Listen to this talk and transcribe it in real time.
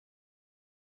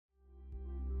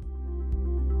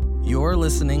You're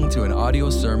listening to an audio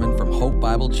sermon from Hope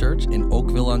Bible Church in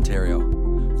Oakville, Ontario.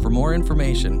 For more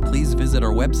information, please visit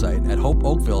our website at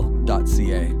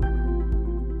hopeoakville.ca.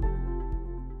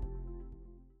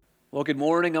 Well, good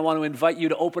morning. I want to invite you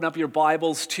to open up your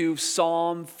Bibles to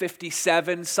Psalm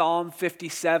 57. Psalm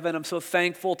 57. I'm so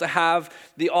thankful to have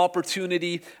the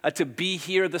opportunity to be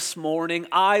here this morning.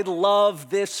 I love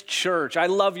this church. I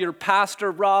love your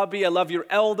pastor, Robbie. I love your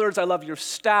elders. I love your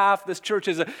staff. This church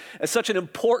is such an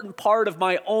important part of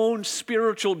my own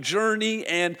spiritual journey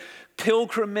and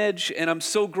pilgrimage, and I'm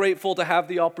so grateful to have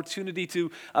the opportunity to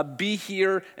be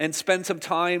here and spend some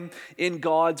time in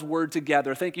God's Word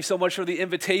together. Thank you so much for the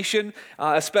invitation,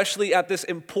 especially at this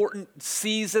important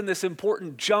season, this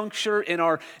important juncture in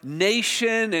our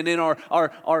nation and in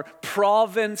our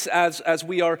province as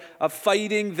we are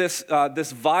fighting this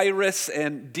virus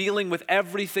and dealing with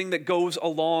everything that goes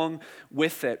along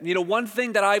with it. You know, one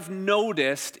thing that I've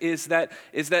noticed is that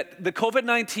the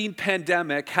COVID-19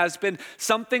 pandemic has been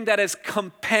something that has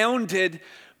compounded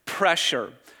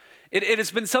pressure. It has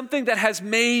been something that has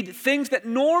made things that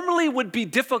normally would be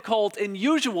difficult in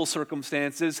usual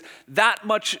circumstances that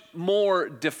much more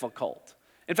difficult.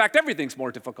 In fact, everything's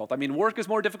more difficult. I mean, work is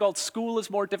more difficult, school is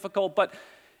more difficult, but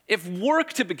if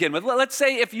work to begin with, let's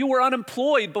say if you were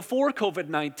unemployed before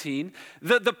COVID-19,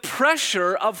 the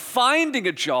pressure of finding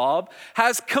a job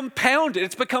has compounded.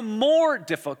 It's become more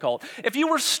difficult. If you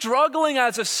were struggling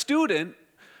as a student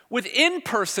with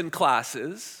in-person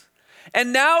classes,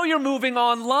 and now you're moving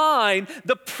online,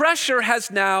 the pressure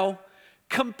has now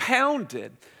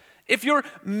compounded. If your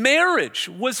marriage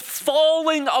was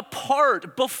falling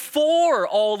apart before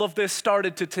all of this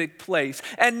started to take place,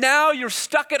 and now you're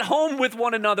stuck at home with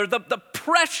one another, the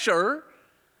pressure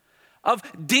of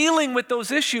dealing with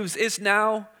those issues is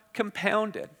now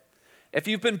compounded. If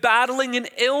you've been battling an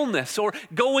illness or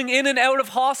going in and out of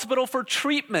hospital for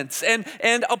treatments and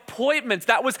appointments,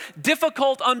 that was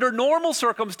difficult under normal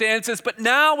circumstances, but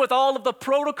now with all of the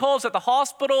protocols at the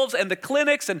hospitals and the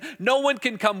clinics and no one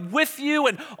can come with you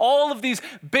and all of these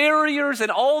barriers and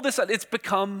all this, it's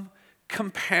become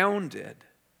compounded.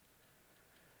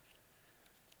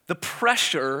 The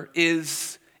pressure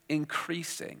is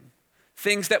increasing.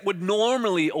 Things that would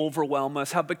normally overwhelm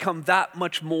us have become that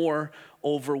much more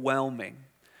overwhelming.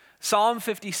 Psalm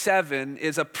 57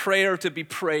 is a prayer to be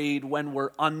prayed when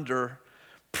we're under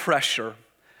pressure.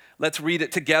 Let's read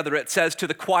it together. It says, "To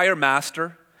the choir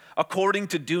master, according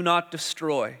to Do Not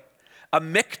Destroy, a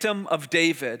miktam of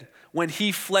David when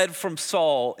he fled from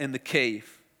Saul in the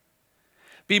cave.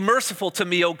 Be merciful to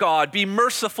me, O God, be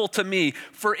merciful to me,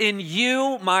 for in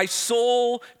you my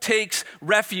soul takes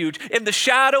refuge. In the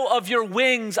shadow of your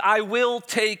wings I will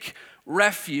take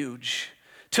refuge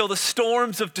till the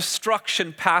storms of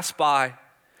destruction pass by.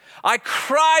 I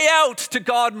cry out to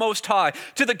God Most High,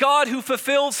 to the God who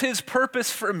fulfills his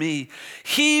purpose for me.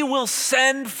 He will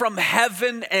send from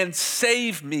heaven and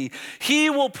save me. He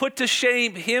will put to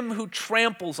shame him who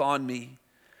tramples on me.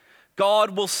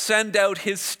 God will send out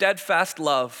his steadfast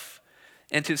love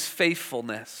and his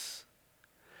faithfulness.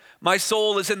 My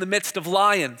soul is in the midst of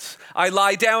lions. I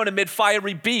lie down amid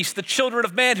fiery beasts, the children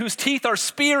of man whose teeth are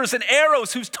spears and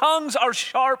arrows, whose tongues are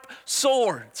sharp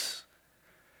swords.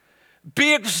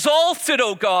 Be exalted,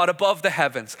 O God, above the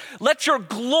heavens. Let your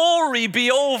glory be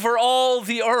over all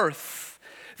the earth.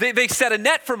 They set a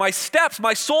net for my steps.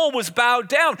 My soul was bowed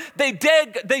down. They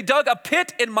dug a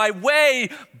pit in my way,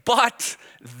 but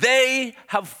they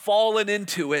have fallen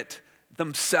into it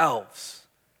themselves.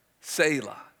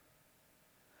 Selah.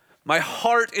 My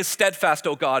heart is steadfast,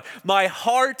 O God. My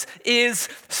heart is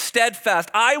steadfast.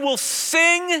 I will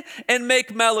sing and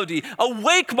make melody.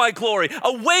 Awake, my glory.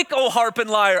 Awake, O harp and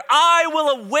lyre. I will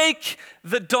awake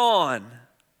the dawn.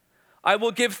 I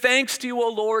will give thanks to you, O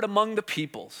Lord, among the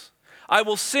peoples. I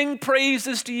will sing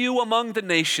praises to you among the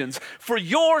nations, for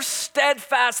your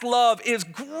steadfast love is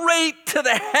great to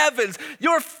the heavens,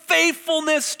 your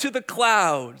faithfulness to the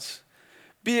clouds.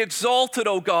 Be exalted,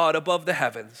 O God, above the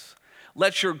heavens.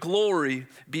 Let your glory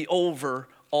be over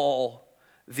all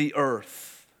the earth.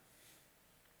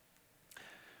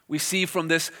 We see from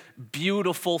this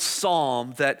beautiful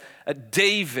psalm that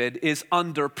David is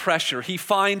under pressure. He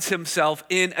finds himself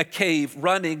in a cave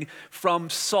running from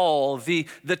Saul. The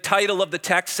title of the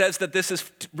text says that this is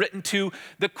written to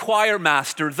the choir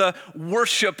master, the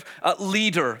worship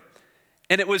leader.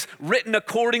 And it was written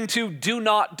according to Do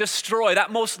Not Destroy.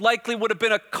 That most likely would have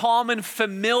been a common,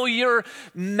 familiar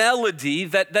melody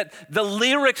that the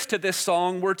lyrics to this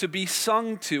song were to be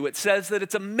sung to. It says that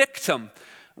it's a miktam,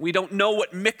 We don't know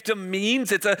what miktam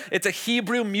means. It's a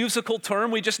Hebrew musical term.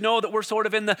 We just know that we're sort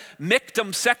of in the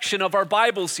miktam section of our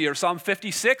Bibles here. Psalm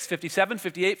 56, 57,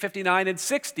 58, 59, and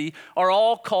 60 are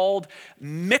all called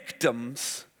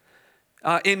miktams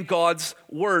in God's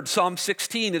word. Psalm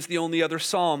 16 is the only other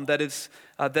psalm that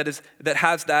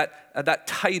has that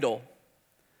title.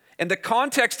 And the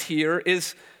context here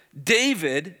is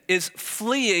David is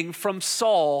fleeing from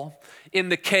Saul in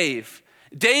the cave.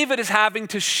 David is having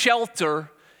to shelter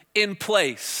in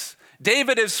place.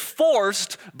 David is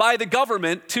forced by the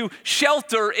government to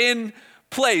shelter in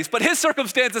place, but his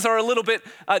circumstances are a little bit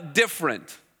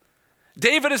different.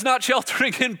 David is not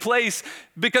sheltering in place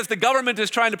because the government is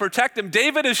trying to protect him.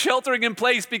 David is sheltering in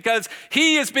place because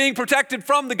he is being protected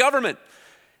from the government.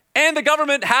 And the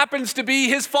government happens to be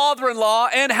his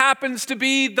father-in-law and happens to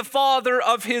be the father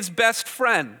of his best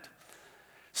friend.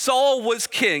 Saul was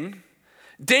king.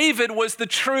 David was the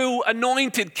true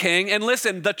anointed king. And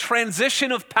listen, the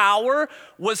transition of power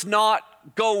was not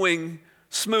going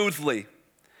smoothly.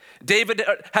 David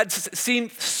had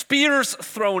seen spears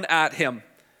thrown at him.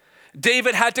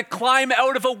 David had to climb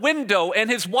out of a window, and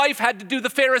his wife had to do the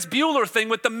Ferris Bueller thing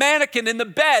with the mannequin in the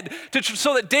bed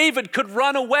so that David could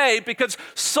run away because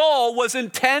Saul was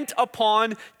intent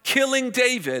upon killing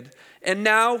David, and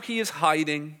now he is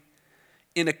hiding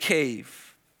in a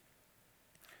cave.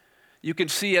 You can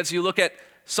see as you look at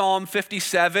Psalm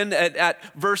 57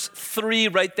 at verse 3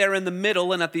 right there in the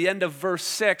middle, and at the end of verse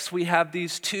 6 we have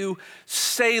these two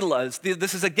selahs.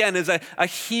 This is again a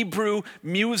Hebrew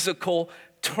musical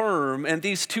term, and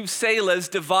these two selahs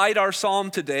divide our psalm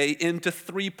today into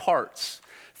three parts.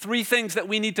 Three things that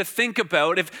we need to think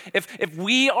about if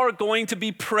we are going to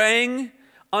be praying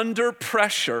under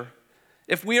pressure,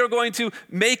 if we are going to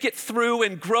make it through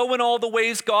and grow in all the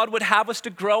ways God would have us to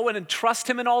grow and trust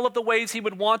him in all of the ways he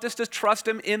would want us to trust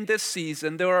him in this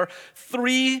season. There are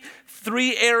three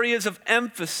areas of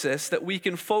emphasis that we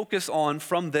can focus on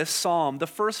from this psalm. The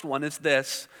first one is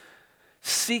this: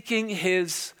 seeking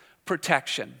his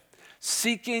protection.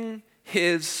 Seeking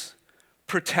his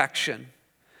protection.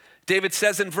 David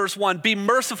says in verse 1, "Be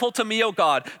merciful to me, O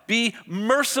God. Be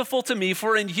merciful to me,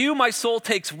 for in you my soul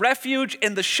takes refuge.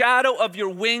 In the shadow of your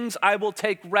wings I will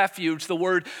take refuge." The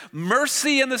word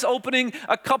mercy in this opening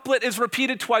a couplet is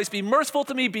repeated twice. Be merciful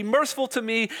to me, be merciful to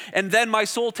me, and then my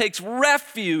soul takes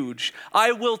refuge.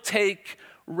 I will take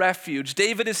refuge.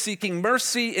 David is seeking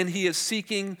mercy and he is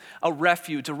seeking a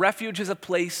refuge. A refuge is a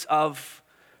place of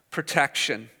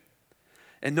protection.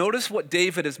 And notice what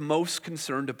David is most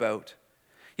concerned about.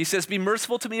 He says, "Be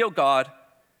merciful to me, O God,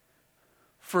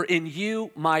 for in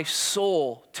you my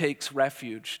soul takes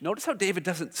refuge." Notice how David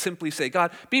doesn't simply say,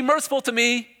 "God, be merciful to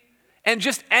me," and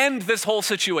just end this whole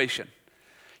situation.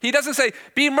 He doesn't say,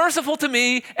 "Be merciful to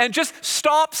me and just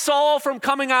stop Saul from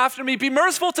coming after me. Be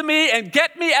merciful to me and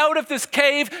get me out of this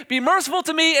cave. Be merciful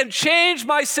to me and change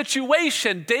my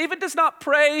situation." David does not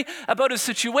pray about his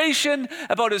situation,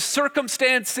 about his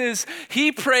circumstances.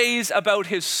 He prays about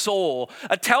his soul.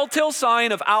 A telltale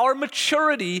sign of our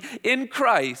maturity in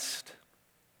Christ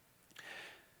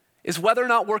is whether or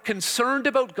not we're concerned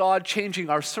about God changing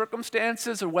our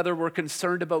circumstances or whether we're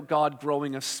concerned about God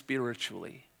growing us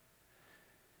spiritually.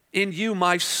 In you,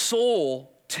 my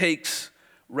soul takes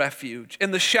refuge.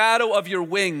 In the shadow of your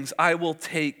wings, I will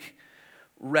take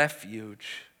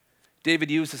refuge. David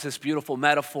uses this beautiful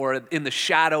metaphor, in the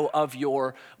shadow of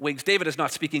your wings. David is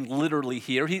not speaking literally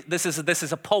here. This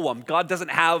is a poem. God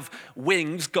doesn't have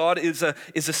wings. God is a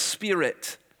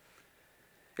spirit.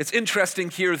 It's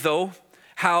interesting here, though,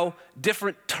 how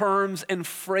different terms and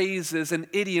phrases and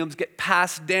idioms get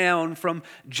passed down from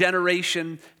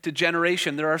generation to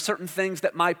generation. There are certain things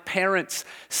that my parents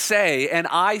say and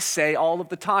I say all of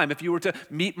the time. If you were to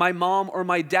meet my mom or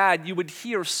my dad, you would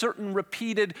hear certain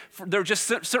repeated, they're just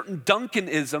certain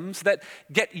Duncan-isms that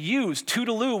get used.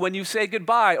 Toodaloo when you say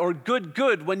goodbye, or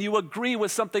good when you agree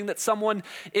with something that someone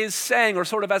is saying, or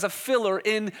sort of as a filler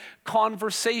in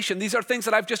conversation. These are things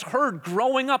that I've just heard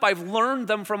growing up. I've learned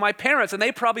them from my parents, and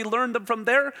they probably learned them from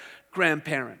their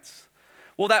grandparents.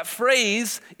 Well, that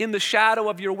phrase, "in the shadow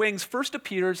of your wings," first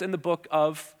appears in the book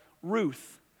of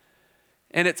Ruth.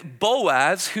 And it's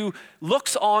Boaz who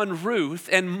looks on Ruth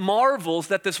and marvels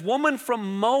that this woman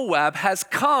from Moab has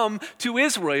come to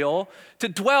Israel to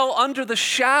dwell under the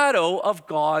shadow of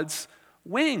God's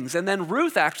wings. And then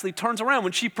Ruth actually turns around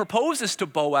when she proposes to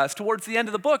Boaz towards the end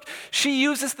of the book. She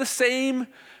uses the same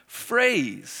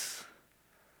phrase.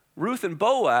 Ruth and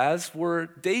Boaz were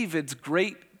David's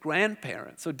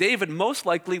great-grandparents. So David most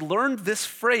likely learned this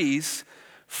phrase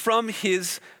from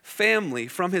his family,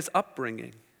 from his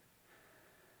upbringing.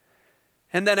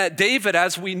 And then at David,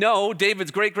 as we know,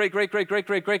 David's grandchild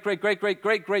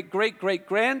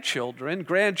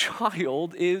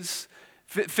is,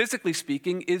 physically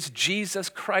speaking, is Jesus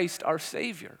Christ, our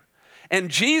Savior. And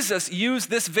Jesus used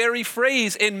this very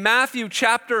phrase in Matthew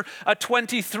chapter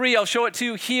 23. I'll show it to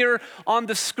you here on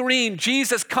the screen.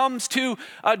 Jesus comes to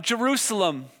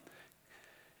Jerusalem.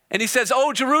 And he says,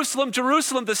 "Oh, Jerusalem,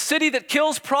 Jerusalem, the city that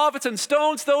kills prophets and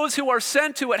stones those who are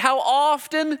sent to it. How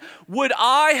often would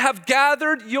I have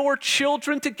gathered your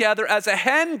children together as a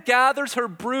hen gathers her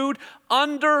brood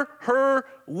under her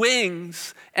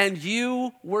wings, and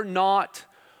you were not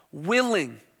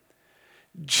willing."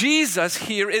 Jesus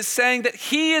here is saying that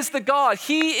he is the God.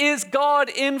 He is God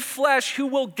in flesh who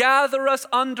will gather us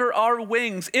under our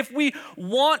wings. If we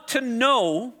want to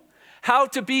know how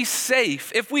to be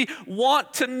safe, if we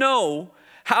want to know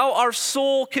how our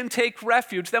soul can take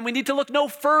refuge, then we need to look no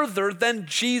further than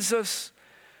Jesus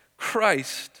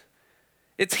Christ.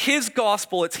 It's his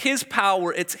gospel, it's his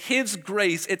power, it's his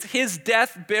grace, it's his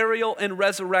death, burial, and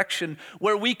resurrection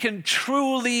where we can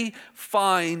truly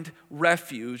find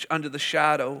refuge under the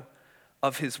shadow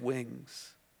of his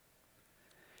wings.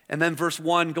 And then verse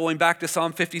 1, going back to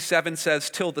Psalm 57,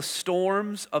 says, "Till the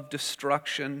storms of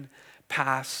destruction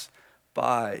pass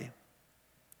by."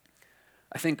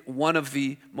 I think one of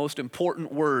the most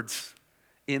important words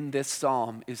in this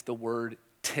psalm is the word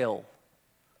till.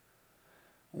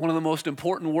 One of the most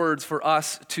important words for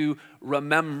us to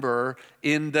remember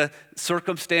in the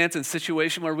circumstance and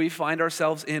situation where we find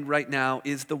ourselves in right now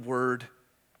is the word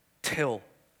till.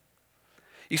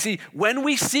 You see, when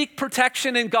we seek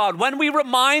protection in God, when we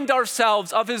remind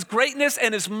ourselves of his greatness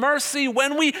and his mercy,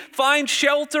 when we find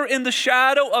shelter in the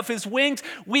shadow of his wings,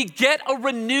 we get a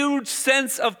renewed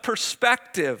sense of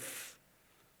perspective.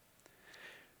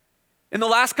 In the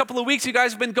last couple of weeks, you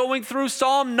guys have been going through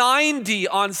Psalm 90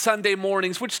 on Sunday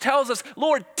mornings, which tells us,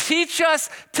 Lord, teach us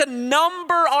to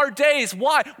number our days.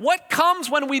 Why? What comes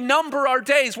when we number our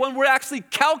days, when we actually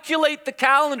calculate the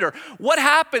calendar? What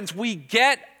happens? We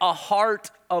get a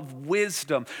heart of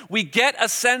wisdom. We get a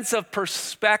sense of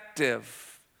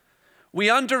perspective. We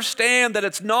understand that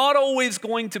it's not always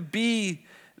going to be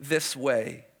this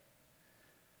way.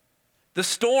 The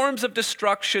storms of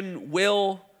destruction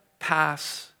will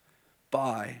pass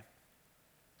by.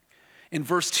 In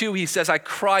verse 2, he says, "I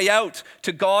cry out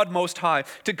to God Most High,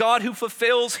 to God who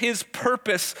fulfills his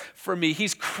purpose for me."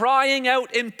 He's crying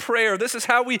out in prayer. This is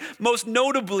how we most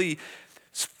notably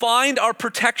find our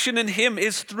protection in him,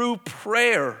 is through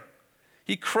prayer.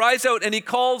 He cries out and he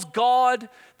calls God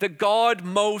the God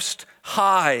Most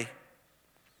High.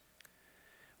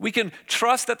 We can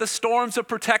trust that the storms of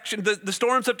protection, the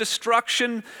storms of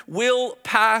destruction will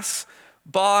pass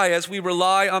by as we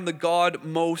rely on the God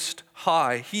Most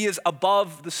High. He is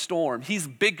above the storm. He's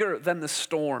bigger than the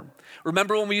storm.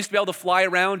 Remember when we used to be able to fly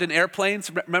around in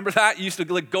airplanes? Remember that? You used to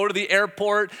go to the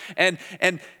airport and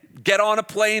get on a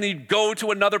plane and you'd go to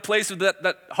another place.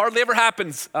 That hardly ever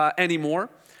happens anymore.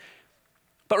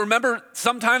 But remember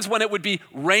sometimes when it would be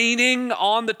raining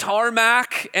on the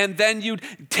tarmac and then you'd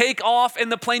take off in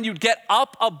the plane, you'd get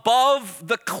up above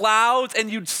the clouds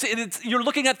and you're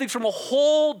looking at things from a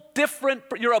whole different,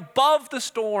 you're above the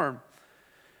storm.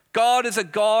 God is a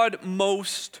God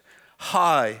Most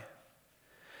High.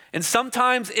 And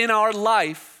sometimes in our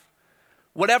life,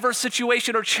 whatever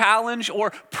situation or challenge or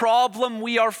problem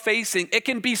we are facing, it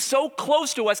can be so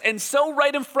close to us and so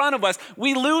right in front of us,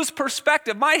 we lose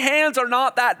perspective. My hands are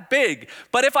not that big,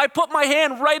 but if I put my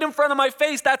hand right in front of my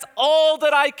face, that's all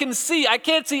that I can see. I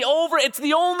can't see over. It's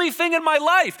the only thing in my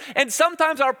life. And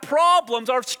sometimes our problems,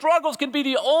 our struggles can be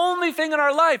the only thing in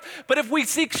our life. But if we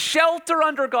seek shelter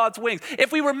under God's wings,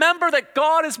 if we remember that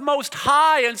God is Most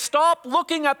High and stop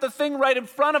looking at the thing right in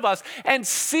front of us and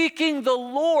seeking the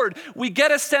Lord, we get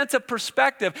a sense of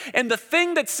perspective. And the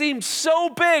thing that seems so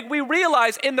big, we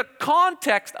realize in the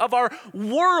context of our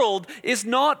world is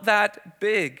not that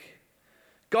big.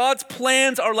 God's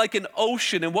plans are like an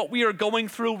ocean, and what we are going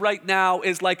through right now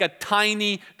is like a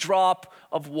tiny drop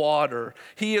of water.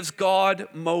 He is God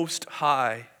Most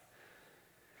High.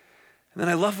 And then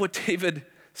I love what David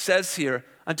says here,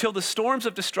 until the storms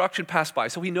of destruction pass by.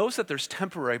 So he knows that there's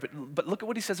temporary, but look at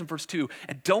what he says in verse 2,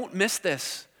 and don't miss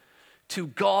this. To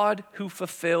God who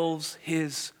fulfills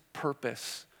his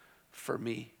purpose for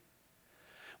me.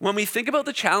 When we think about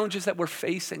the challenges that we're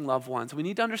facing, loved ones, we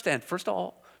need to understand, first of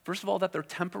all, that they're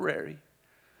temporary.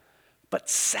 But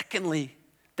secondly,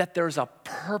 that there's a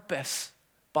purpose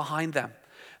behind them.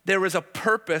 There is a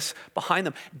purpose behind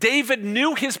them. David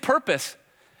knew his purpose.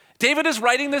 David is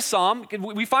writing this psalm.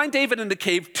 We find David in the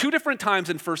cave 2 different times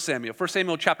in 1 Samuel. 1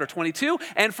 Samuel chapter 22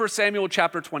 and 1 Samuel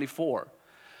chapter 24.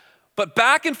 But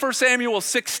back in 1 Samuel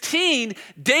 16,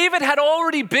 David had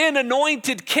already been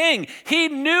anointed king. He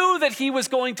knew that he was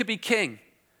going to be king.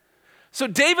 So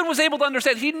David was able to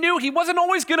understand. He knew he wasn't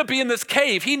always going to be in this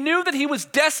cave. He knew that he was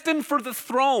destined for the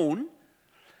throne.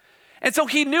 And so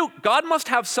he knew God must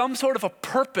have some sort of a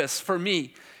purpose for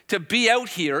me to be out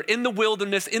here in the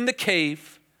wilderness, in the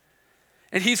cave.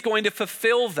 And he's going to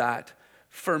fulfill that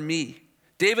for me.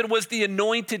 David was the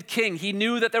anointed king. He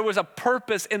knew that there was a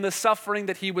purpose in the suffering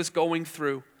that he was going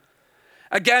through.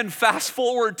 Again, fast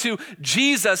forward to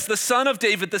Jesus, the son of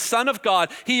David, the son of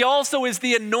God. He also is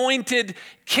the anointed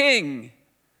king.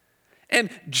 And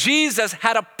Jesus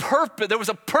had a purpose. There was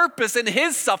a purpose in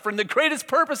his suffering, the greatest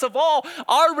purpose of all,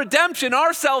 our redemption,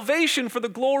 our salvation for the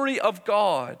glory of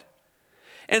God.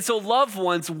 And so, loved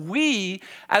ones,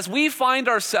 as we find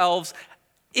ourselves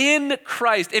in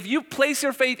Christ, if you place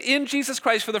your faith in Jesus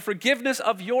Christ for the forgiveness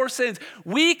of your sins,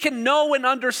 we can know and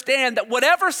understand that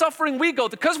whatever suffering we go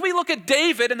through, because we look at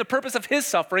David and the purpose of his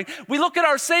suffering, we look at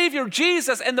our Savior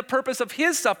Jesus and the purpose of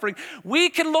his suffering, we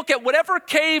can look at whatever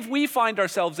cave we find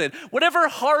ourselves in, whatever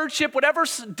hardship, whatever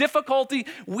difficulty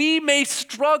we may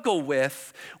struggle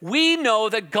with, we know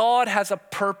that God has a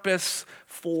purpose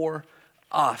for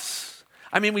us.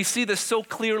 I mean, we see this so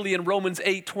clearly in Romans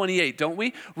 8:28, don't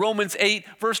we? Romans 8,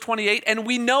 verse 28, and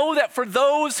we know that for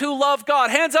those who love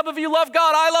God, hands up if you love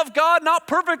God. I love God, not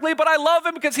perfectly, but I love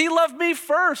him because he loved me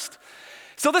first.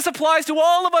 So this applies to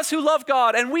all of us who love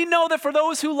God, and we know that for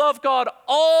those who love God,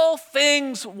 all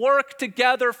things work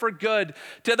together for good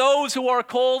to those who are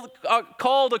called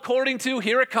according to,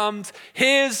 here it comes,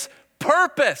 his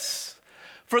purpose.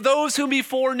 For those whom he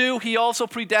foreknew, he also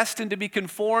predestined to be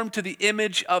conformed to the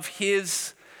image of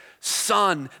his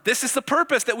Son. This is the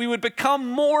purpose, that we would become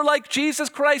more like Jesus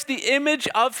Christ, the image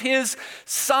of his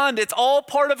Son. It's all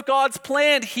part of God's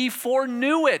plan. He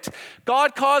foreknew it.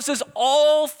 God causes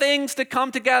all things to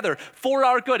come together for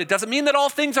our good. It doesn't mean that all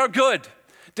things are good.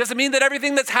 Doesn't mean that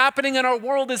everything that's happening in our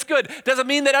world is good. Doesn't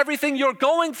mean that everything you're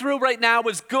going through right now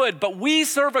is good. But we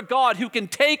serve a God who can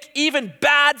take even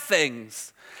bad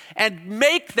things and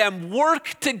make them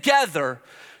work together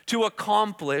to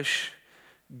accomplish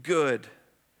good.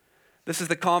 This is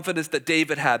the confidence that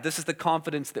David had. This is the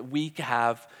confidence that we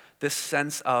have, this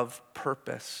sense of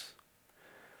purpose.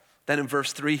 Then in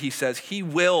verse 3 he says, he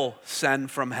will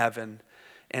send from heaven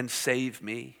and save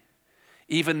me.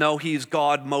 Even though he's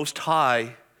God most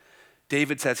high,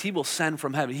 David says he will send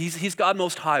from heaven. He's God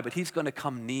most high, but he's going to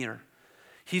come near.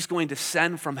 He's going to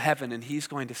send from heaven and he's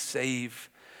going to save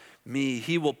me.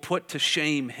 He will put to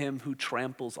shame him who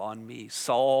tramples on me.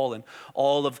 Saul and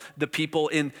all of the people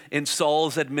in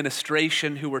Saul's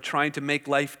administration who were trying to make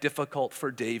life difficult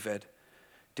for David.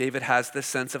 David has this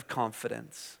sense of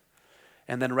confidence.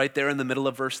 And then right there in the middle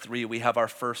of verse 3, we have our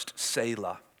first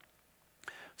Selah.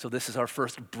 So this is our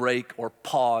first break or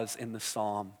pause in the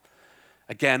psalm.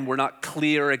 Again, we're not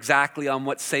clear exactly on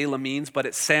what Selah means, but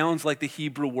it sounds like the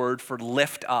Hebrew word for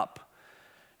lift up.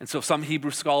 And so some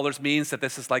Hebrew scholars means that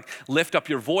this is like lift up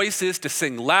your voices to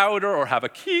sing louder or have a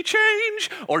key change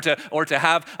or to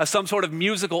have some sort of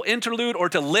musical interlude or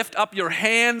to lift up your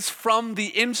hands from the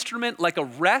instrument like a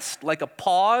rest, like a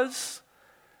pause.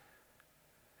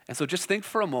 And so just think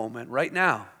for a moment right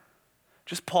now.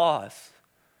 Just pause.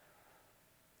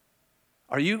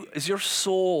 Is your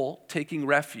soul taking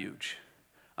refuge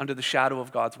under the shadow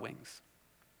of God's wings?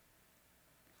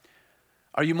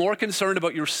 Are you more concerned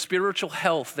about your spiritual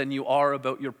health than you are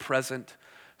about your present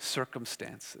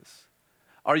circumstances?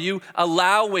 Are you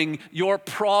allowing your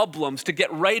problems to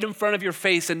get right in front of your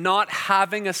face and not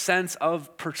having a sense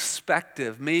of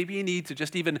perspective? Maybe you need to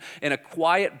just even in a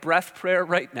quiet breath prayer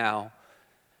right now,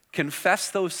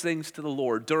 confess those things to the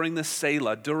Lord during this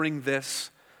Selah, during this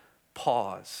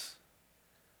pause.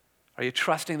 Are you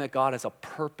trusting that God has a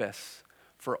purpose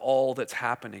for all that's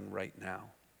happening right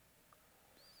now?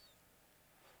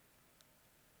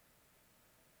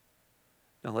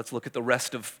 Now let's look at the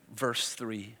rest of verse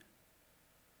 3.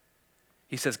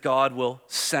 He says, God will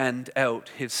send out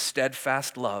his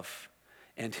steadfast love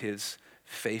and his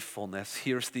faithfulness.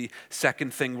 Here's the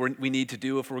second thing we need to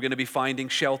do if we're going to be finding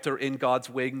shelter in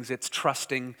God's wings. It's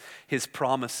trusting his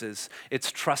promises.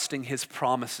 It's trusting his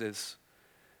promises.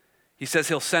 He says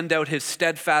he'll send out his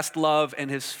steadfast love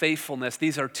and his faithfulness.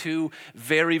 These are two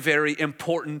very, very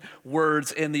important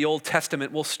words in the Old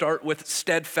Testament. We'll start with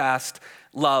steadfast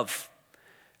love.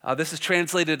 This is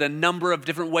translated a number of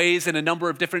different ways in a number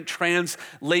of different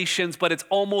translations, but it's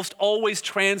almost always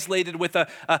translated with a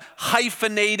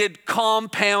hyphenated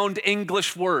compound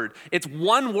English word. It's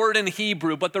one word in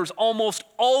Hebrew, but there's almost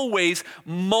always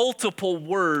multiple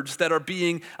words that are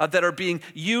being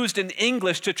used in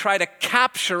English to try to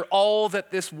capture all that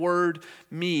this word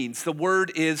means. The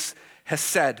word is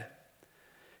hesed.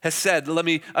 Hesed. Let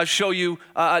me show you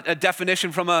a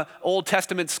definition from an Old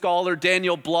Testament scholar,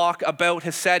 Daniel Block, about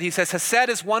hesed. He says, hesed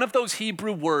is one of those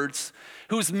Hebrew words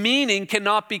whose meaning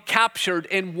cannot be captured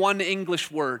in one English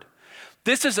word.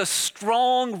 This is a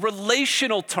strong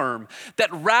relational term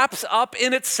that wraps up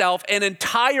in itself an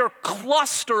entire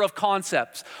cluster of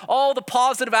concepts. All the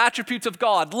positive attributes of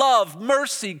God: love,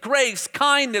 mercy, grace,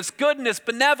 kindness, goodness,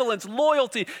 benevolence,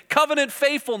 loyalty, covenant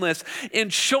faithfulness. In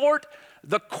short,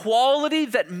 the quality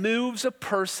that moves a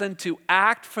person to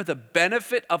act for the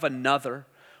benefit of another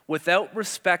without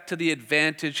respect to the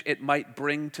advantage it might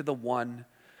bring to the one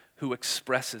who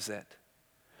expresses it.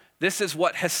 This is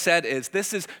what hesed is.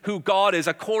 This is who God is,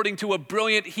 according to a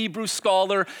brilliant Hebrew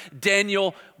scholar,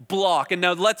 Daniel Block. And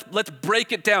now let's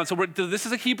break it down. So this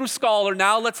is a Hebrew scholar.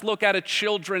 Now let's look at a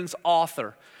children's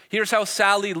author. Here's how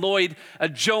Sally Lloyd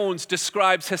Jones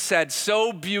describes hesed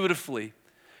so beautifully.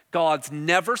 God's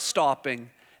never stopping,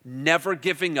 never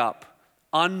giving up,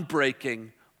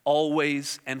 unbreaking,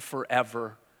 always and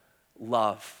forever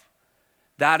love.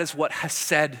 That is what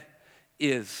hesed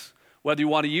is. Whether you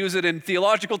want to use it in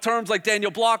theological terms like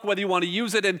Daniel Block, whether you want to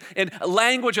use it in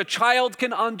language a child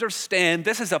can understand,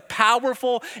 this is a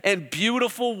powerful and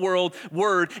beautiful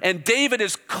word, and David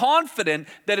is confident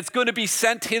that it's going to be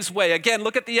sent his way. Again,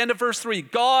 look at the end of verse 3.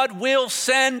 God will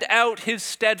send out his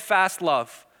steadfast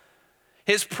love,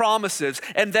 his promises,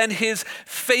 and then his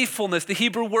faithfulness. The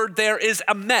Hebrew word there is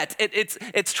emet.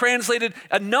 It's translated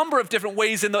a number of different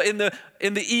ways in the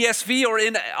ESV or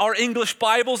in our English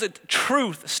Bibles. It's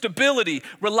truth, stability,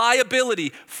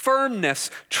 reliability, firmness,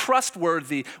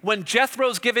 trustworthy. When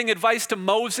Jethro's giving advice to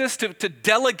Moses to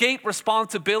delegate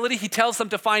responsibility, he tells them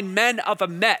to find men of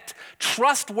emet,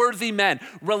 trustworthy men,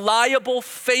 reliable,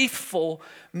 faithful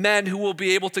men who will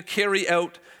be able to carry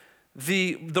out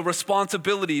the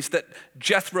responsibilities that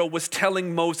Jethro was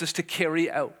telling Moses to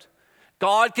carry out.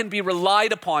 God can be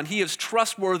relied upon. He is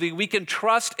trustworthy. We can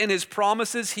trust in his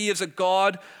promises. He is a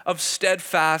God of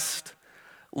steadfast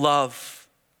love.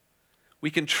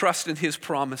 We can trust in his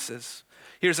promises.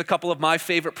 Here's a couple of my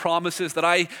favorite promises that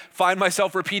I find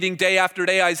myself repeating day after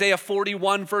day. Isaiah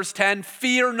 41 verse 10,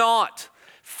 fear not,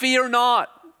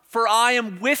 for I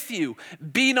am with you.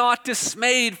 Be not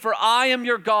dismayed, for I am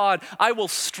your God. I will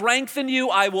strengthen you.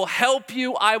 I will help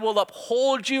you. I will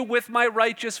uphold you with my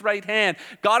righteous right hand.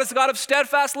 God is a God of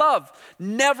steadfast love,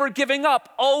 never giving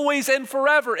up, always and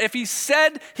forever. If he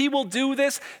said he will do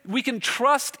this, we can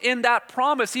trust in that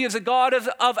promise. He is a God of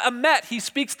emet. He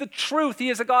speaks the truth. He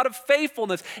is a God of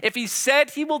faithfulness. If he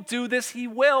said he will do this, he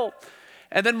will.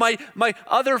 And then my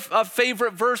other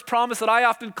favorite verse promise that I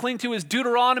often cling to is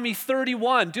Deuteronomy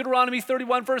 31. Deuteronomy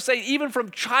 31 verse 8, even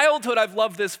from childhood I've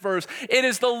loved this verse. It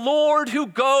is the Lord who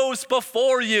goes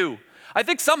before you. I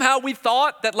think somehow we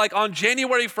thought that like on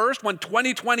January 1st when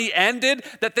 2020 ended,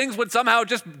 that things would somehow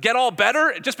just get all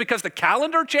better just because the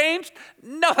calendar changed.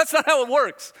 No, that's not how it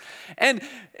works. And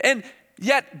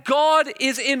yet God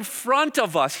is in front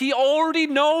of us. He already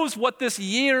knows what this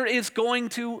year is going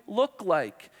to look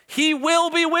like. He will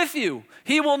be with you.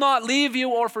 He will not leave you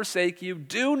or forsake you.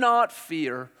 Do not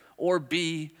fear or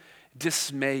be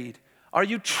dismayed. Are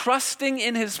you trusting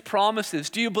in his promises?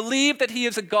 Do you believe that he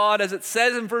is a God, as it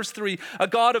says in verse 3, a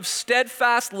God of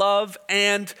steadfast love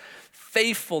and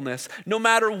faithfulness? No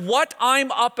matter what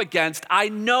I'm up against, I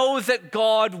know that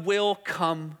God will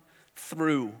come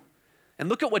through. And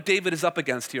look at what David is up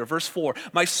against here. Verse 4,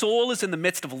 my soul is in the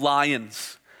midst of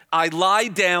lions. I lie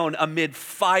down amid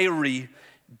fiery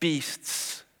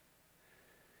beasts.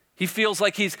 He feels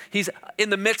like he's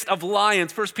in the midst of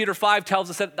lions. 1 Peter 5 tells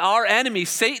us that our enemy,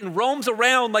 Satan, roams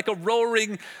around like a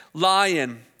roaring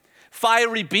lion.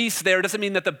 Fiery beasts there doesn't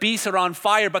mean that the beasts are on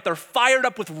fire, but they're fired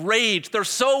up with rage. They're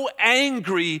so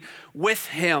angry with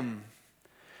him.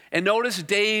 And notice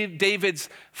David's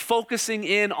focusing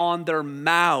in on their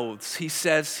mouths. He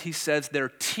says their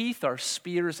teeth are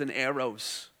spears and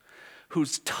arrows,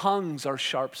 whose tongues are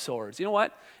sharp swords. You know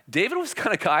what? David was the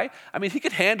kind of guy, he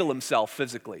could handle himself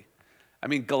physically.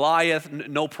 Goliath,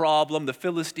 no problem. The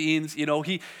Philistines,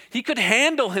 he could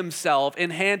handle himself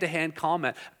in hand-to-hand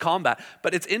combat.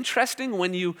 But it's interesting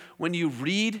when you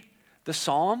read the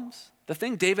Psalms, the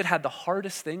thing David had the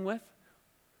hardest thing with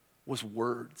was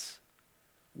words.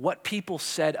 what people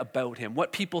said about him,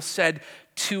 what people said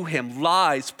to him,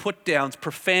 lies, put downs,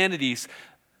 profanities.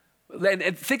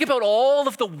 And think about all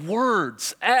of the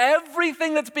words,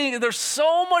 everything there's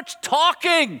so much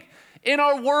talking in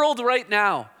our world right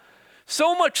now.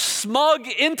 So much smug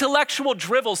intellectual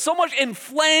drivel, so much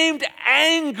inflamed,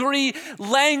 angry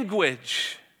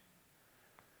language.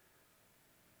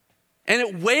 And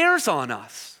it wears on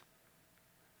us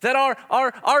that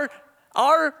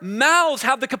our mouths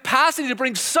have the capacity to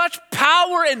bring such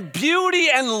power and beauty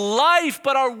and life,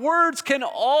 but our words can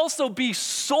also be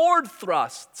sword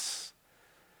thrusts.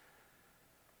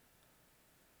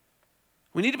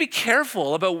 We need to be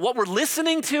careful about what we're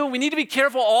listening to. We need to be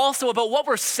careful also about what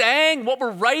we're saying, what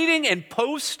we're writing and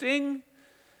posting.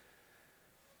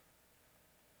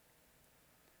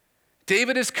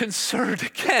 David is concerned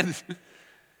again.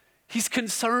 He's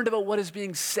concerned about what is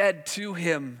being said to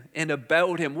him and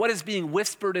about him, what is being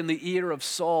whispered in the ear of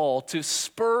Saul to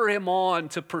spur him on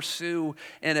to pursue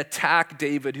and attack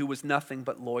David, who was nothing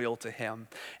but loyal to him.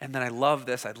 And then I love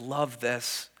this.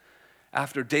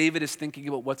 After David is thinking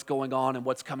about what's going on and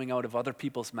what's coming out of other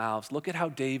people's mouths, look at how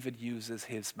David uses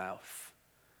his mouth.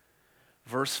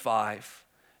 Verse 5,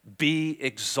 be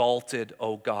exalted,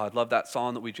 O God. Love that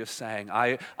song that we just sang.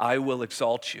 I will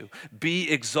exalt you. Be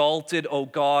exalted, O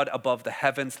God, above the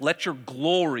heavens. Let your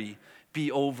glory be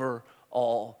over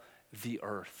all the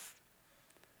earth.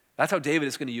 That's how David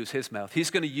is going to use his mouth. He's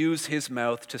going to use his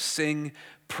mouth to sing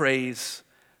praise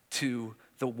to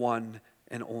the one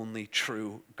and only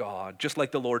true God. Just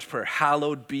like the Lord's Prayer,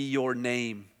 hallowed be your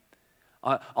name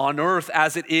on earth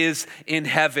as it is in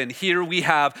heaven. Here we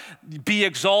have, be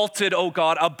exalted, O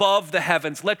God, above the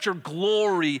heavens. Let your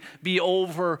glory be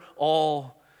over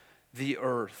all the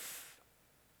earth.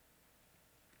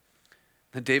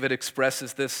 And David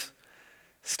expresses this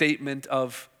statement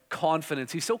of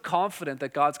confidence. He's so confident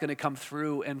that God's going to come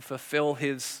through and fulfill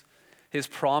his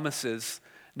promises.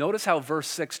 Notice how verse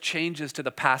 6 changes to the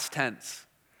past tense.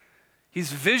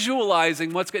 He's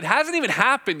visualizing what's good. It hasn't even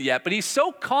happened yet, but he's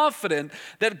so confident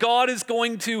that God is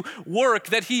going to work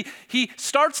that he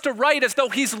starts to write as though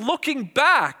he's looking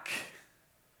back.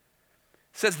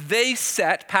 It says, they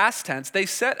set, past tense, they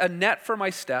set a net for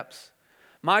my steps.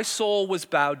 My soul was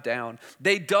bowed down.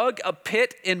 They dug a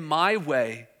pit in my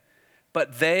way,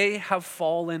 but they have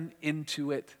fallen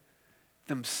into it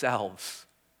themselves.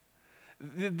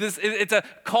 It's a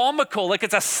comical, like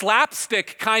it's a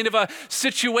slapstick kind of a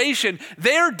situation.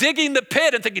 They're digging the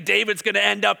pit and thinking, David's going to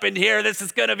end up in here. This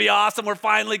is going to be awesome. We're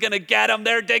finally going to get him.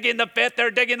 They're digging the pit.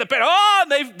 Oh,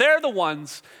 they're the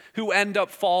ones who end up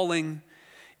falling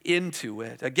into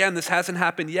it. Again, this hasn't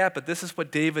happened yet, but this is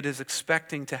what David is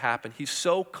expecting to happen. He's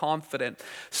so confident,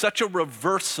 such a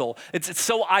reversal. It's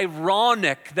so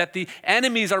ironic that the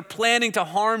enemies are planning to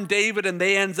harm David and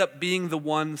they end up being the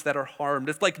ones that are harmed.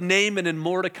 It's like Naaman and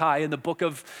Mordecai in the book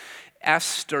of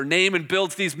Esther. Naaman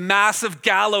builds these massive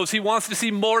gallows. He wants to see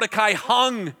Mordecai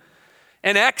hung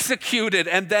and executed,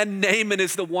 and then Naaman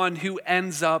is the one who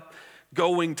ends up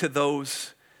going to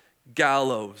those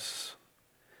gallows.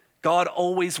 God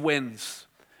always wins.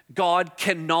 God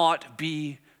cannot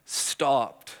be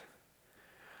stopped.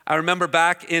 I remember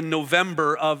back in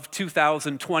November of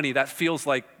 2020, that feels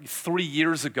like 3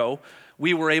 years ago,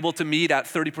 we were able to meet at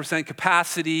 30%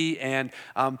 capacity, and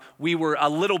we were a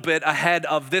little bit ahead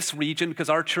of this region because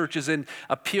our church is in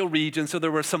a Peel region, so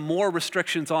there were some more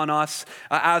restrictions on us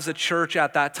as a church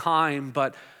at that time,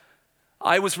 but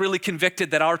I was really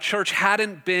convicted that our church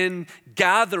hadn't been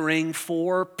gathering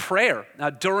for prayer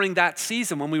during that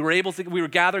season when we were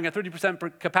gathering at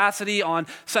 30% capacity on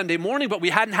Sunday morning, but we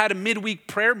hadn't had a midweek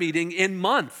prayer meeting in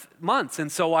months.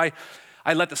 And so I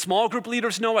let the small group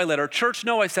leaders know, I let our church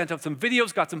know, I sent out some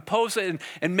videos, got some posts,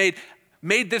 and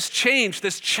made this change,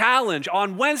 this challenge.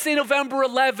 On Wednesday, November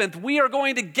 11th, we are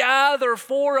going to gather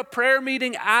for a prayer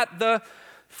meeting at the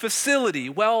facility.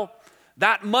 Well,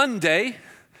 that Monday,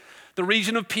 the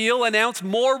region of Peel announced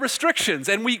more restrictions,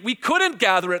 and we couldn't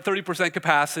gather at 30%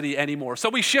 capacity anymore. So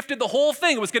we shifted the whole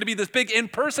thing. It was going to be this big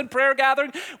in-person prayer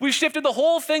gathering. We shifted the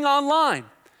whole thing online.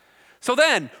 So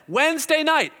then, Wednesday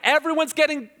night, everyone's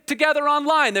getting together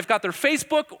online. They've got their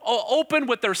Facebook open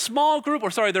with their small group,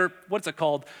 a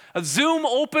Zoom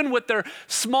open with their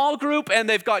small group, and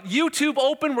they've got YouTube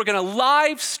open. We're going to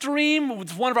live stream.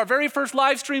 It's one of our very first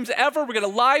live streams ever. We're going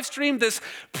to live stream this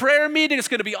prayer meeting. It's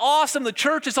going to be awesome. The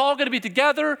church is all going to be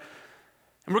together,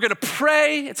 and we're going to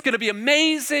pray. It's going to be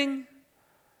amazing.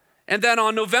 And then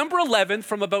on November 11th,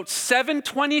 from about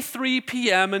 7:23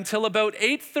 p.m. until about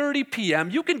 8:30 p.m.,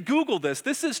 you can Google this.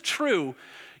 This is true.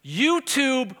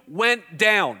 YouTube went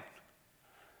down.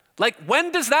 Like,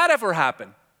 when does that ever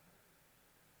happen?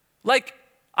 Like,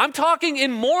 I'm talking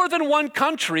in more than one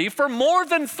country for more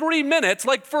than 3 minutes,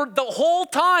 like for the whole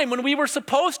time when we were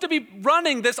supposed to be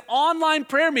running this online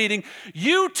prayer meeting,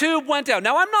 YouTube went out.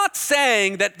 Now, I'm not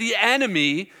saying that the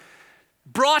enemy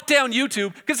brought down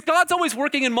YouTube, because God's always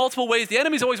working in multiple ways. The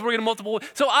enemy's always working in multiple ways.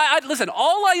 So listen,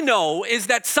 all I know is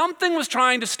that something was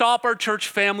trying to stop our church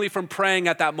family from praying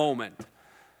at that moment.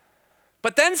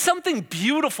 But then something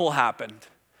beautiful happened.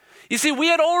 You see, we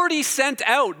had already sent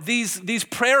out these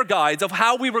prayer guides of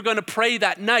how we were going to pray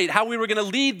that night, how we were going to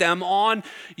lead them on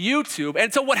YouTube.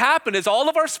 And so what happened is all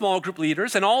of our small group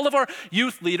leaders and all of our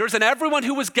youth leaders and everyone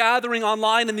who was gathering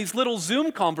online in these little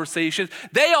Zoom conversations,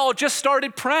 they all just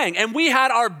started praying. And we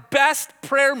had our best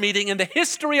prayer meeting in the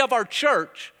history of our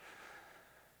church.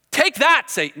 Take that,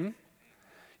 Satan.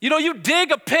 You know, you dig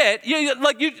a pit,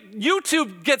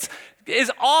 YouTube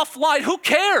is offline. Who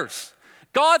cares?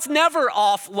 God's never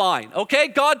offline, okay?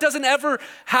 God doesn't ever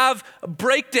have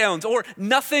breakdowns or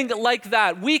nothing like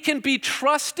that. We can be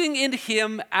trusting in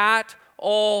him at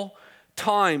all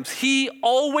times. He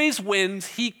always wins.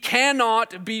 He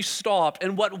cannot be stopped.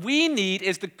 And what we need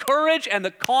is the courage and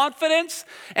the confidence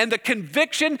and the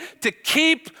conviction to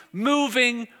keep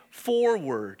moving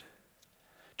forward.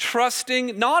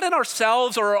 Trusting not in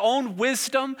ourselves or our own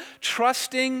wisdom,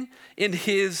 trusting in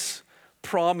his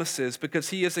promises, because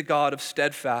he is a God of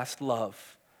steadfast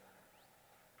love.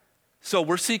 So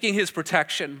we're seeking his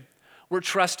protection, we're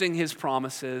trusting his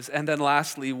promises, and then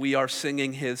lastly, we are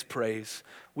singing his praise.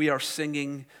 We are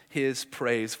singing his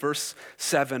praise. Verse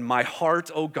 7, my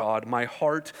heart, O God, my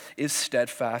heart is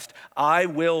steadfast. I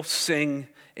will sing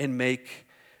and make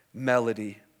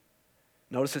melody.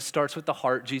 Notice it starts with the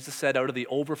heart. Jesus said, out of the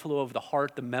overflow of the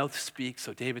heart, the mouth speaks.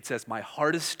 So David says, my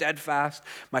heart is steadfast.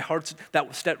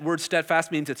 That word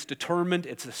steadfast means it's determined,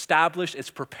 it's established, it's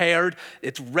prepared,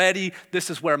 it's ready. This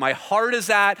is where my heart is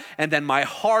at. And then my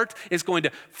heart is going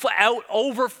to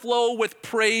overflow with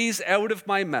praise out of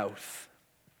my mouth.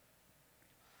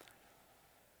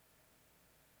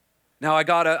 Now I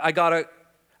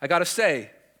gotta say,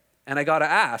 and I gotta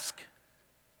ask,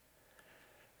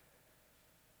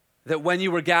 that when you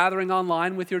were gathering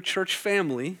online with your church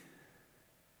family,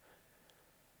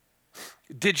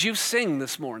 did you sing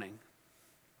this morning?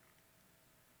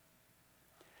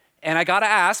 And I gotta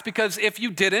ask, because if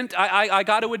you didn't, I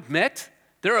gotta admit,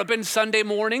 there have been Sunday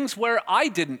mornings where I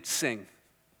didn't sing.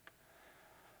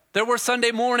 There were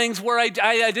Sunday mornings where I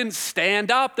didn't stand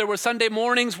up. There were Sunday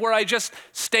mornings where I just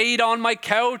stayed on my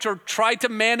couch or tried to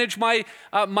manage my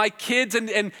kids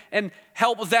and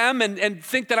help them and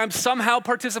think that I'm somehow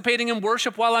participating in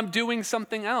worship while I'm doing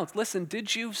something else. Listen,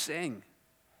 did you sing?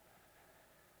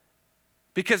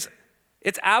 Because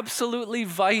it's absolutely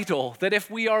vital that if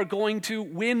we are going to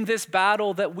win this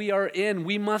battle that we are in,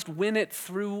 we must win it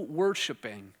through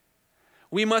worshiping.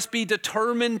 We must be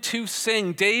determined to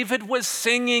sing. David was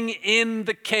singing in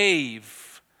the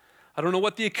cave. I don't know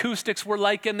what the acoustics were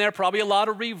like in there, probably a lot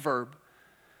of reverb.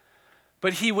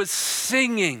 But he was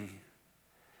singing.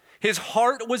 His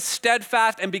heart was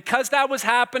steadfast, and because that was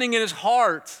happening in his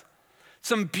heart,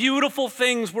 some beautiful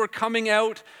things were coming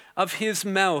out of his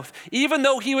mouth, even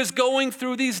though he was going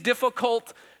through these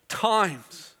difficult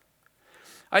times.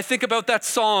 I think about that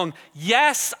song,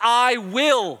 Yes, I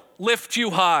Will Lift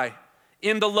You High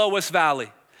in the Lowest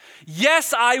Valley.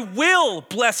 Yes, I will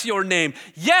bless your name.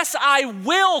 Yes, I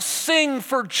will sing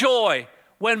for joy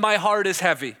when my heart is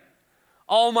heavy.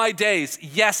 All my days,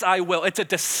 yes, I will. It's a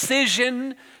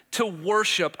decision to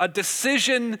worship, a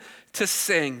decision to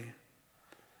sing.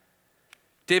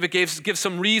 David gives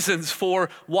some reasons for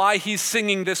why he's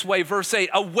singing this way. Verse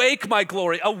 8, awake, my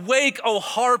glory. Awake, O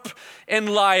harp and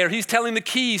lyre. He's telling the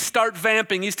keys, start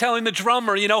vamping. He's telling the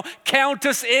drummer, count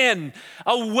us in.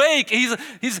 Awake.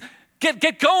 He's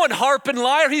get going, harp and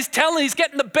lyre. He's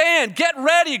getting the band, get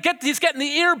ready. He's getting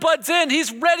the earbuds in.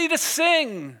 He's ready to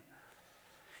sing.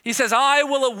 He says, I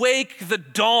will awake the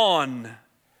dawn.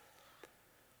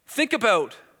 Think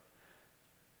about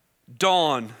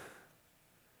dawn.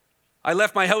 I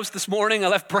left my house this morning. I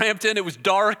left Brampton. It was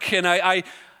dark, and I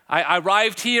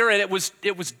arrived here, and it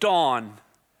was dawn.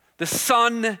 The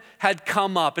sun had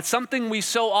come up. It's something we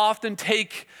so often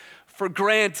take for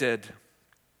granted.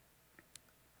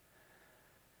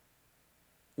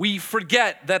 We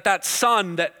forget that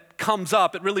sun that comes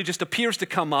up, it really just appears to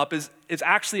come up, is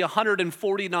actually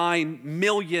 149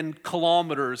 million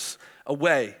kilometers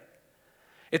away.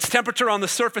 Its temperature on the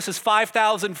surface is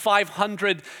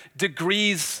 5,500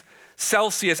 degrees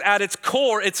Celsius. At its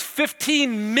core, it's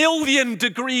 15 million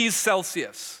degrees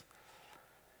Celsius.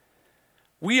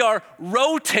 We are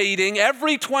rotating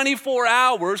every 24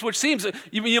 hours, which seems,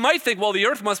 you might think, well, the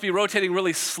earth must be rotating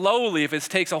really slowly if it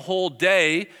takes a whole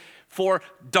day for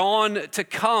dawn to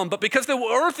come. But because the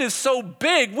earth is so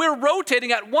big, we're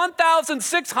rotating at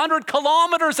 1,600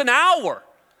 kilometers an hour.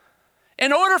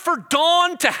 In order for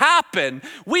dawn to happen,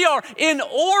 we are in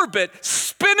orbit,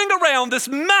 spinning around this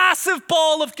massive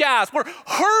ball of gas. We're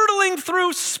hurtling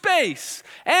through space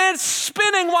and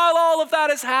spinning while all of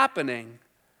that is happening,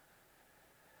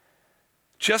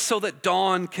 just so that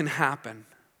dawn can happen.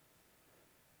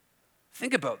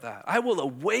 Think about that. I will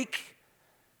awake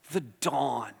the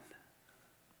dawn.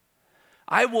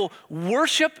 I will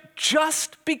worship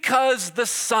just because the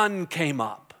sun came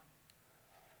up.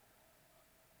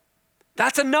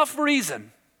 That's enough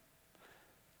reason.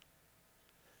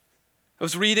 I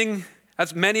was reading,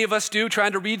 as many of us do,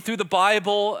 trying to read through the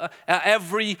Bible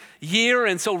every year.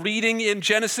 And so reading in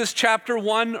Genesis chapter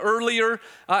 1 earlier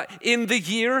in the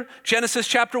year, Genesis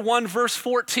chapter 1, verse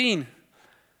 14.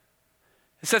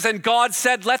 It says, "And God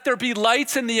said, let there be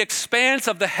lights in the expanse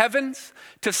of the heavens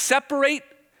to separate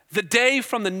the day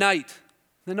from the night."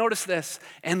 Now notice this,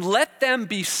 "and let them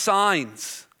be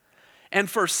signs, and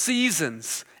for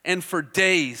seasons, and for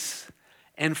days,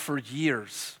 and for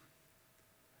years."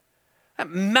 That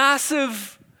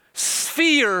massive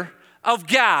sphere of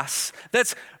gas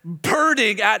that's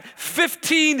burning at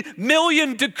 15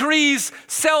 million degrees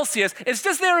Celsius is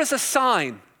just there as a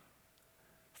sign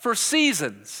for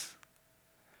seasons,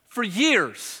 for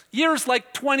years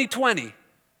like 2020,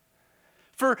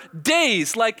 for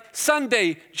days like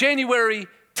Sunday, January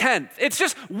 10th. It's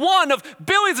just one of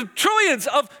billions of trillions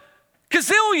of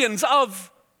gazillions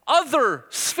of other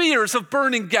spheres of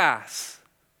burning gas.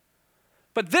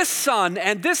 But this sun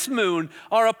and this moon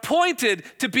are appointed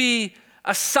to be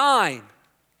a sign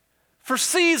for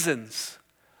seasons,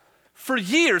 for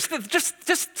years.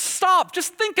 Just stop.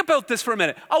 Just think about this for a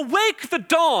minute. Awake the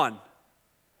dawn.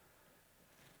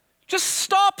 Just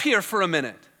stop here for a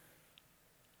minute.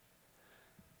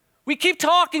 We keep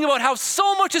talking about how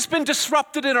so much has been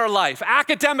disrupted in our life,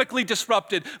 academically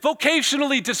disrupted,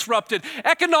 vocationally disrupted,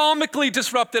 economically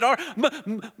disrupted. Our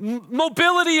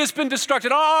mobility has been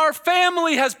disrupted. Our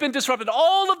family has been disrupted.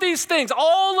 All of these things,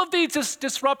 all of these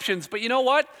disruptions. But you know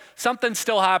what? Something's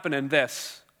still happening.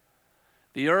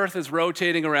 The earth is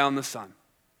rotating around the sun.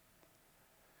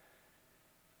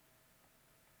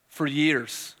 For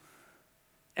years,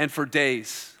 and for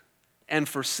days, and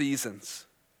for seasons.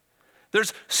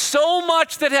 There's so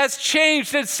much that has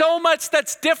changed and so much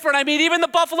that's different. I mean, even the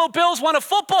Buffalo Bills won a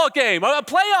football game, a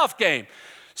playoff game.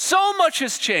 So much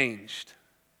has changed.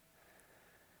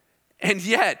 And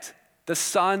yet, the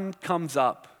sun comes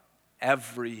up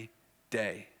every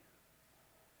day.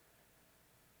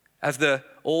 As the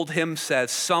old hymn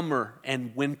says, summer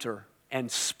and winter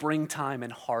and springtime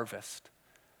and harvest.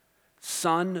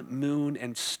 Sun, moon,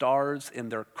 and stars in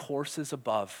their courses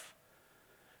above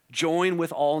join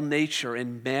with all nature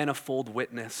in manifold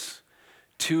witness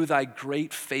to thy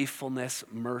great faithfulness,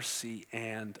 mercy,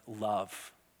 and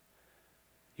love.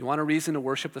 You want a reason to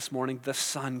worship this morning? The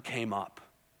sun came up.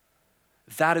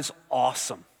 That is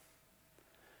awesome.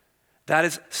 That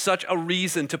is such a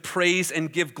reason to praise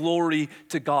and give glory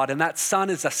to God. And that sun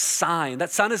is a sign.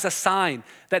 That sun is a sign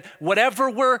that whatever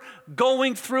we're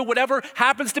going through, whatever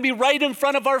happens to be right in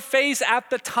front of our face at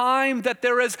the time, that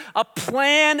there is a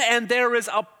plan and there is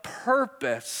a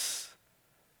purpose.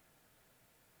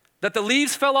 That the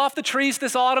leaves fell off the trees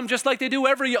this autumn just like they do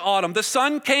every autumn. The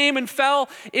sun came and fell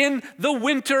in the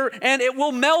winter and it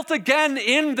will melt again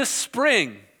in the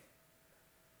spring.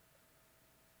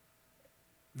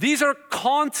 These are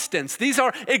constants. These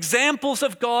are examples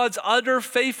of God's utter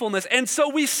faithfulness. And so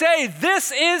we say,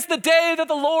 this is the day that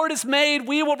the Lord has made.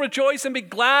 We will rejoice and be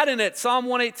glad in it. Psalm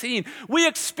 118. We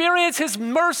experience his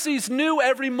mercies new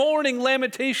every morning.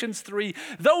 Lamentations 3.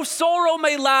 Though sorrow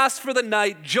may last for the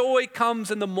night, joy comes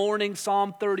in the morning.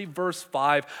 Psalm 30, verse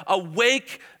 5.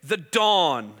 Awake the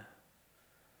dawn.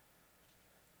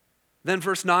 Then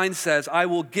verse 9 says, I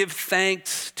will give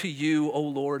thanks to you, O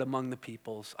Lord, among the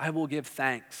peoples. I will give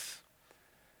thanks.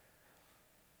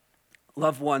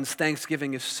 Loved ones,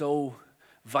 thanksgiving is so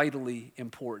vitally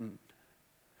important.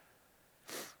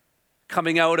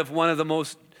 Coming out of one of the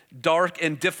most dark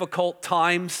and difficult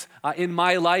times in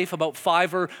my life about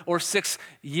 5 or 6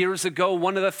 years ago,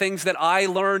 one of the things that I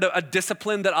learned, a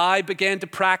discipline that I began to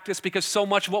practice because so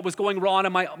much of what was going wrong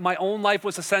in my own life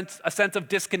was a sense of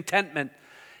discontentment.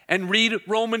 And read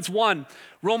Romans 1.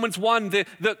 Romans 1,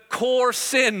 the core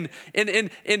sin in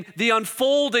the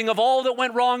unfolding of all that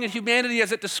went wrong in humanity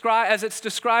as it's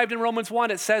described in Romans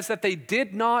 1, it says that they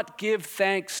did not give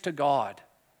thanks to God.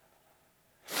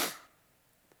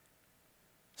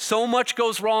 So much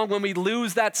goes wrong when we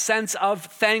lose that sense of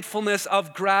thankfulness,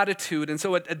 of gratitude. And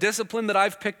so a discipline that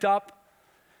I've picked up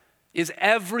is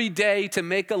every day to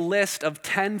make a list of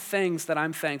 10 things that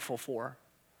I'm thankful for.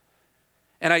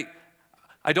 And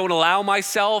I don't allow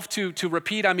myself to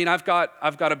repeat. I mean, I've got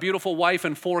a beautiful wife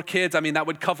and 4 kids. I mean, that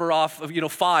would cover off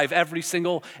 5 every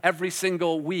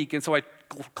single week. And so I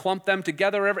clump them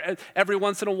together every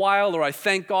once in a while, or I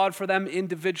thank God for them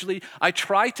individually. I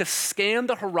try to scan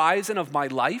the horizon of my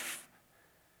life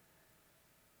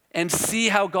and see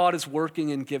how God is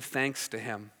working and give thanks to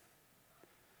him.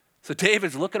 So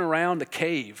David's looking around the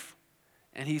cave,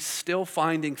 and he's still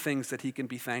finding things that he can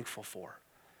be thankful for.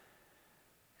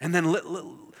 And then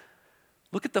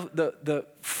look at the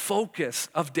focus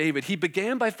of David. He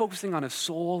began by focusing on his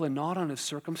soul and not on his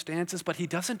circumstances, but he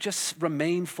doesn't just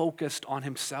remain focused on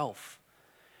himself.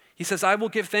 He says, I will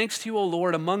give thanks to you, O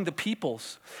Lord, among the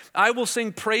peoples. I will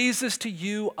sing praises to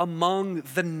you among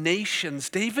the nations.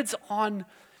 David's on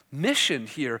mission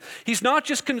here. He's not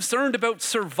just concerned about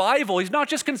survival. He's not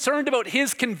just concerned about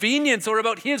his convenience or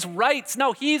about his rights.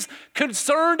 No, he's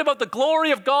concerned about the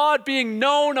glory of God being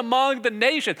known among the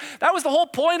nations. That was the whole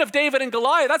point of David and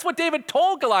Goliath. That's what David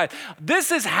told Goliath. This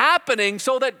is happening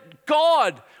so that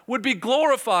God would be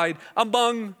glorified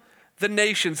among the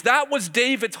nations. That was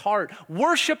David's heart.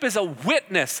 Worship is a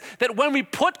witness that when we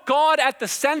put God at the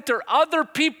center, other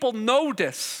people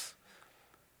notice.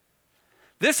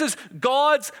 This is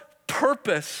God's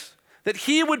purpose, that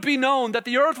he would be known, that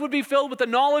the earth would be filled with the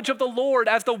knowledge of the Lord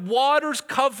as the waters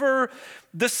cover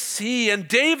the sea. And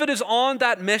David is on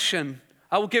that mission.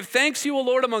 I will give thanks to you, O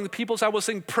Lord, among the peoples. I will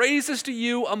sing praises to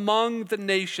you among the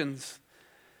nations.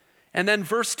 And then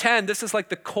verse 10, this is like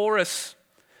the chorus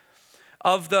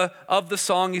of the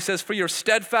song. He says, for your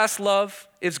steadfast love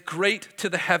is great to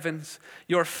the heavens,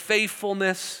 your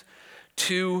faithfulness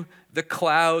to the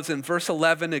clouds. And verse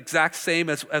 11, exact same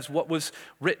as what was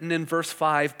written in verse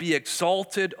 5. Be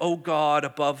exalted, O God,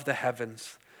 above the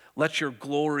heavens. Let your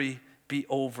glory be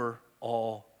over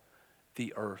all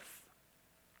the earth.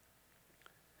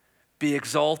 Be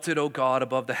exalted, O God,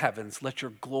 above the heavens. Let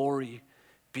your glory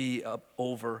be up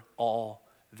over all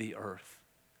the earth.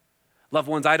 Loved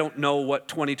ones, I don't know what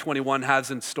 2021 has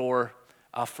in store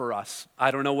for us. I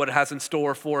don't know what it has in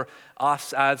store for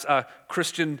us as a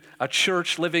Christian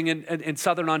church living in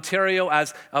Southern Ontario,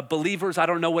 as believers. I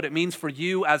don't know what it means for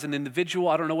you as an individual.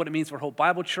 I don't know what it means for Hope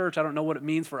Bible Church. I don't know what it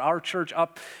means for our church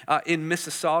up in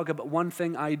Mississauga. But one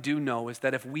thing I do know is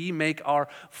that if we make our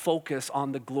focus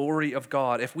on the glory of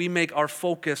God, if we make our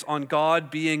focus on God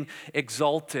being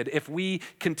exalted, if we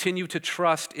continue to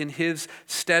trust in his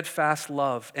steadfast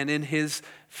love and in his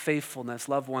faithfulness,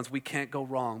 loved ones, we can't go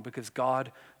wrong because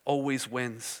God always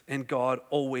wins and God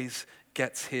always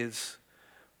gets his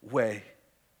way.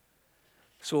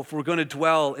 So if we're going to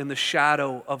dwell in the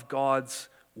shadow of God's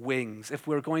wings, if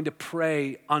we're going to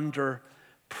pray under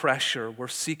pressure, we're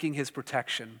seeking his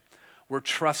protection, we're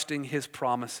trusting his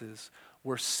promises,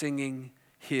 we're singing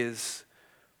his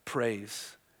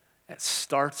praise. It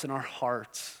starts in our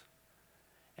hearts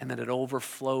and then it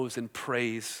overflows in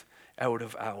praise out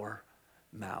of our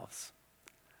mouths.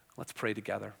 Let's pray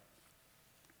together.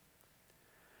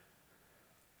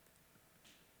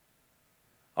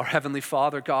 Our Heavenly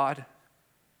Father, God,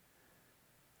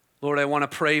 Lord, I want to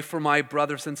pray for my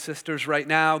brothers and sisters right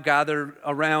now gathered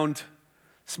around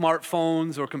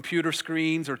smartphones or computer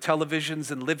screens or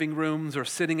televisions in living rooms or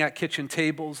sitting at kitchen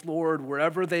tables, Lord,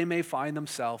 wherever they may find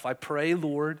themselves. I pray,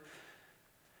 Lord,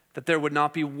 that there would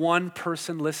not be one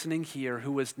person listening here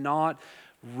who is not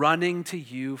running to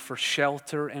you for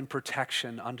shelter and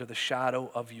protection under the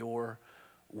shadow of your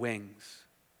wings.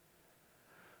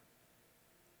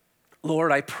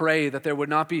 Lord, I pray that there would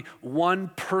not be one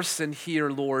person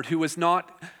here, Lord, who is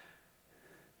not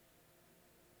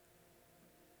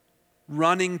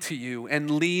running to you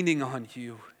and leaning on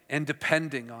you and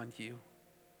depending on you.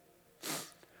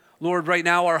 Lord, right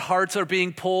now our hearts are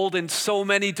being pulled in so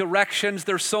many directions.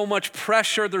 There's so much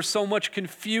pressure. There's so much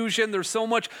confusion. There's so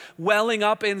much welling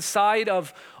up inside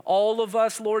of all of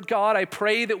us, Lord God. I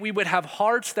pray that we would have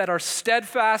hearts that are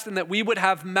steadfast and that we would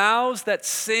have mouths that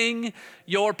sing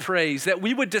your praise, that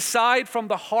we would decide from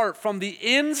the heart, from the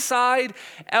inside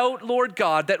out, Lord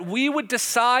God, that we would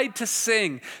decide to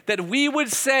sing, that we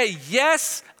would say,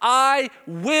 yes, I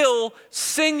will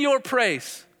sing your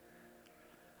praise.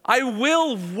 I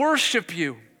will worship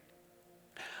you.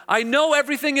 I know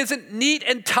everything isn't neat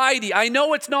and tidy. I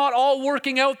know it's not all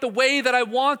working out the way that I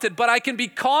wanted, but I can be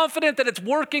confident that it's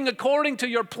working according to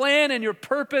your plan and your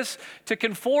purpose to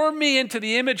conform me into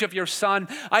the image of your Son.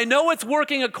 I know it's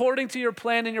working according to your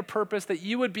plan and your purpose that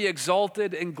you would be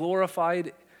exalted and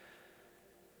glorified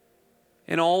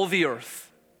in all the earth.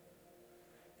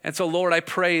 And so, Lord, I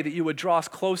pray that you would draw us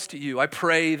close to you. I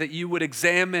pray that you would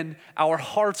examine our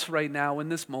hearts right now in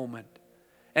this moment.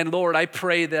 And Lord, I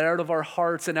pray that out of our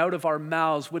hearts and out of our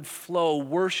mouths would flow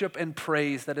worship and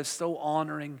praise that is so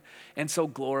honoring and so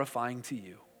glorifying to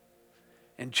you.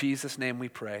 In Jesus' name we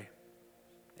pray.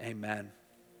 Amen.